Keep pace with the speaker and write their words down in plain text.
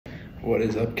What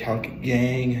is up, Calc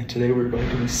gang? Today we're going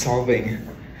to be solving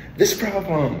this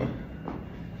problem.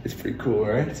 It's pretty cool,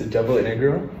 right? It's a double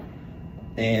integral.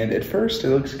 And at first it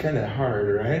looks kind of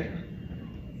hard, right?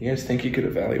 You guys think you could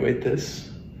evaluate this?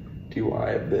 dy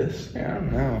of this? Yeah, I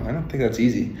don't know. I don't think that's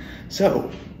easy. So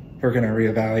we're gonna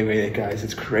reevaluate it, guys.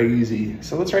 It's crazy.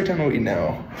 So let's write down what we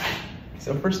know.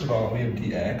 So first of all, we have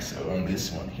dx on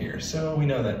this one here. So we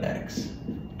know that x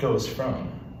goes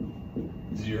from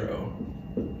 0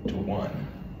 to 1.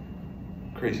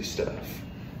 Crazy stuff.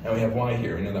 Now we have y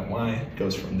here. We know that y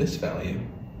goes from this value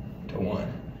to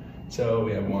 1. So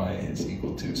we have y is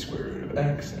equal to square root of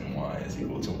x and y is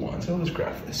equal to 1. So let's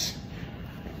graph this.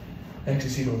 X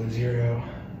is equal to 0.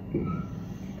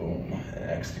 Boom. And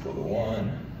x is equal to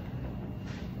 1.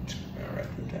 I'll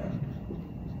write that down.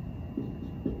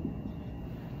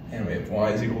 And we have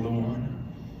y is equal to 1.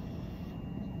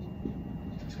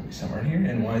 It's going to be somewhere in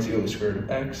here. And y is equal to square root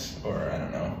of x, or I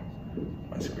don't know.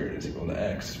 Y squared is equal to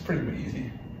x. It's pretty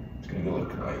easy. It's going to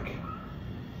look like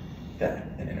that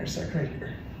and intersect right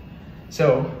here.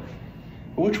 So,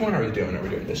 which one are we doing? Are we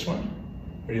doing this one?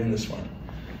 We're doing this one.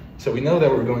 So we know that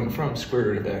we're going from square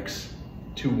root of x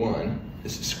to 1.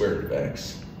 This is square root of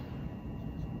x.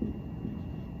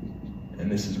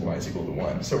 And this is y is equal to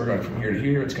 1. So we're going from here to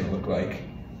here. It's going to look like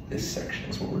this section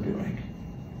is what we're doing.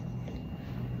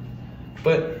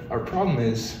 But our problem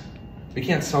is we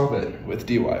can't solve it with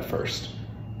dy first.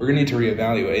 We're going to need to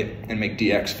reevaluate and make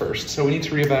dx first. So we need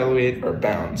to reevaluate our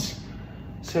bounds.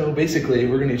 So basically,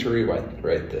 we're going to need to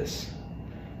rewrite this.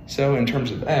 So in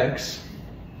terms of x,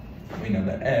 we know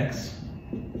that x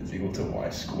is equal to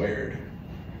y squared.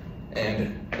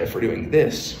 And if we're doing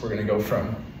this, we're going to go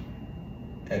from,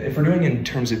 and if we're doing in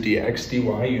terms of dx, dy,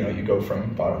 you know, you go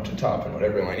from bottom to top and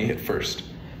whatever line you hit first.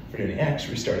 If we're doing x,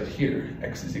 we start here.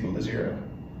 X is equal to 0.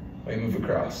 We move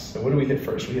across. So what do we hit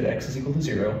first? We hit x is equal to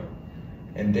 0.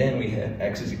 And then we hit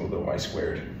x is equal to y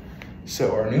squared.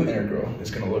 So our new integral is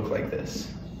going to look like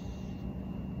this.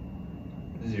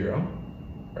 0,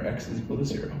 or x is equal to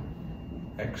 0.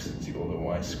 X is equal to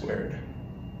y squared.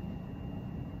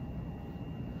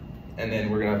 And then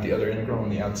we're going to have the other integral on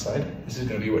the outside. This is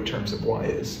going to be what terms of y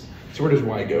is. So where does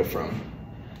y go from?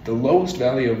 The lowest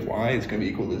value of y is going to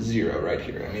be equal to 0 right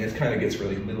here. I mean, it kind of gets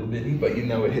really little bitty, but you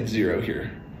know it hits 0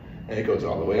 here. And it goes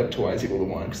all the way up to y is equal to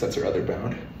 1, because that's our other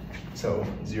bound. So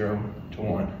 0 to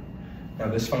 1. Now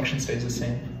this function stays the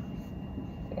same.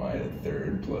 Y to the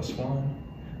third plus 1.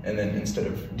 And then instead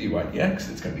of dy dx,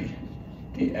 it's going to be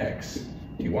dx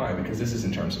dy, because this is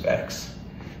in terms of x.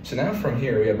 So now from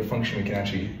here, we have a function we can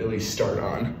actually really start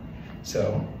on.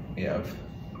 So we have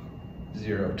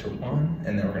 0 to 1,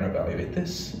 and then we're going to evaluate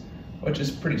this, which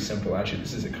is pretty simple. Actually,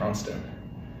 this is a constant.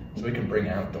 So we can bring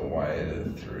out the y to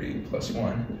the 3 plus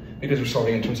 1. Because we're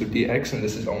solving in terms of dx, and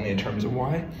this is only in terms of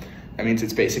y, that means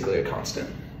it's basically a constant.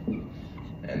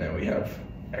 And then we have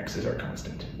x is our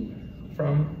constant.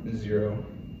 From 0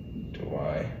 to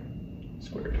y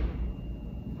squared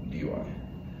dy.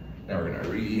 Now we're gonna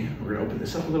open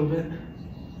this up a little bit.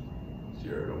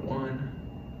 0 to 1,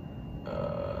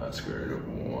 square root of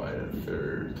y to the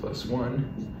third plus 1.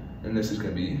 And this is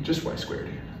gonna be just y squared,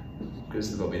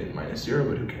 because they'll be minus 0,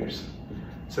 but who cares?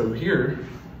 So here,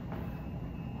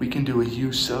 we can do a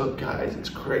u sub, guys. It's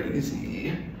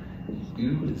crazy.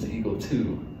 U is equal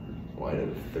to y to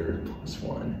the third plus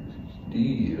 1.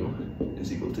 du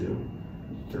is equal to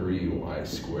 3y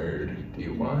squared dy.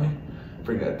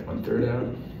 Bring that 1/3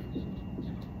 out.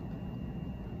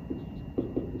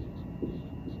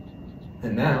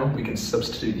 And now we can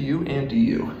substitute u and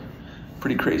du.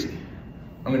 Pretty crazy.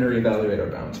 I'm going to reevaluate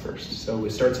our bounds first. So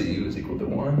it starts at u is equal to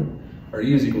 1, or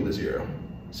u is equal to 0.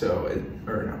 So,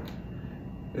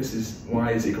 this is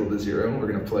y is equal to 0. We're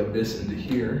going to plug this into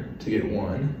here to get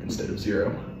 1 instead of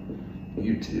 0.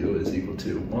 u2 is equal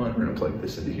to 1. We're going to plug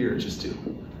this into here, it's just 2.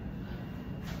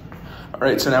 All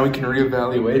right, so now we can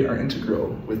reevaluate our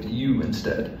integral with u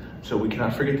instead. So we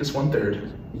cannot forget this 1/3. We're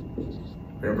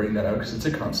going to bring that out because it's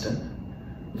a constant.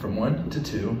 From 1 to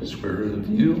 2, square root of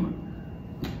u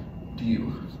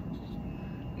du.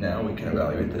 Now we can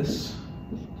evaluate this.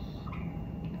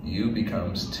 U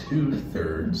becomes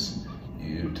 2/3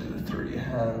 u to the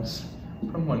 3/2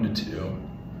 from 1 to 2.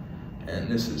 And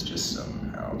this is just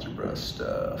some algebra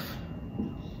stuff.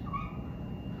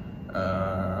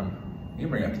 You can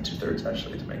bring out the 2/3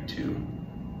 actually to make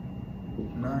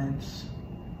 2/9.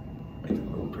 Make it a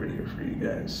little prettier for you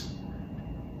guys.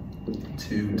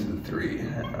 2 to the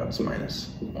 3/2 minus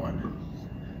 1.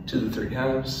 2 to the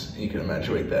 3/2, you can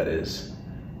imagine what that is.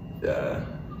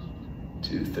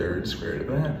 2/3 square root of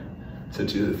that. So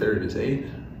 2 to the 3rd is 8.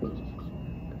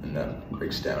 And that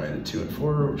breaks down into 2 and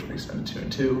 4, which breaks down to 2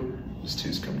 and 2. These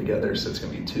twos come together, so it's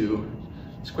gonna be 2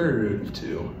 square root of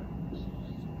 2.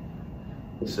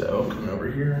 So coming over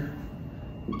here,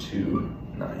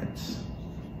 2/9.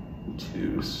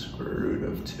 2 square root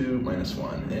of 2 minus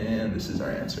 1, and this is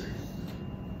our answer.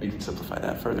 We can simplify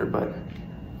that further, but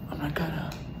I'm not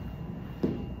gonna.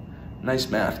 Nice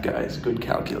math, guys. Good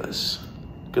calculus.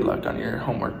 Good luck on your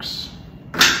homeworks.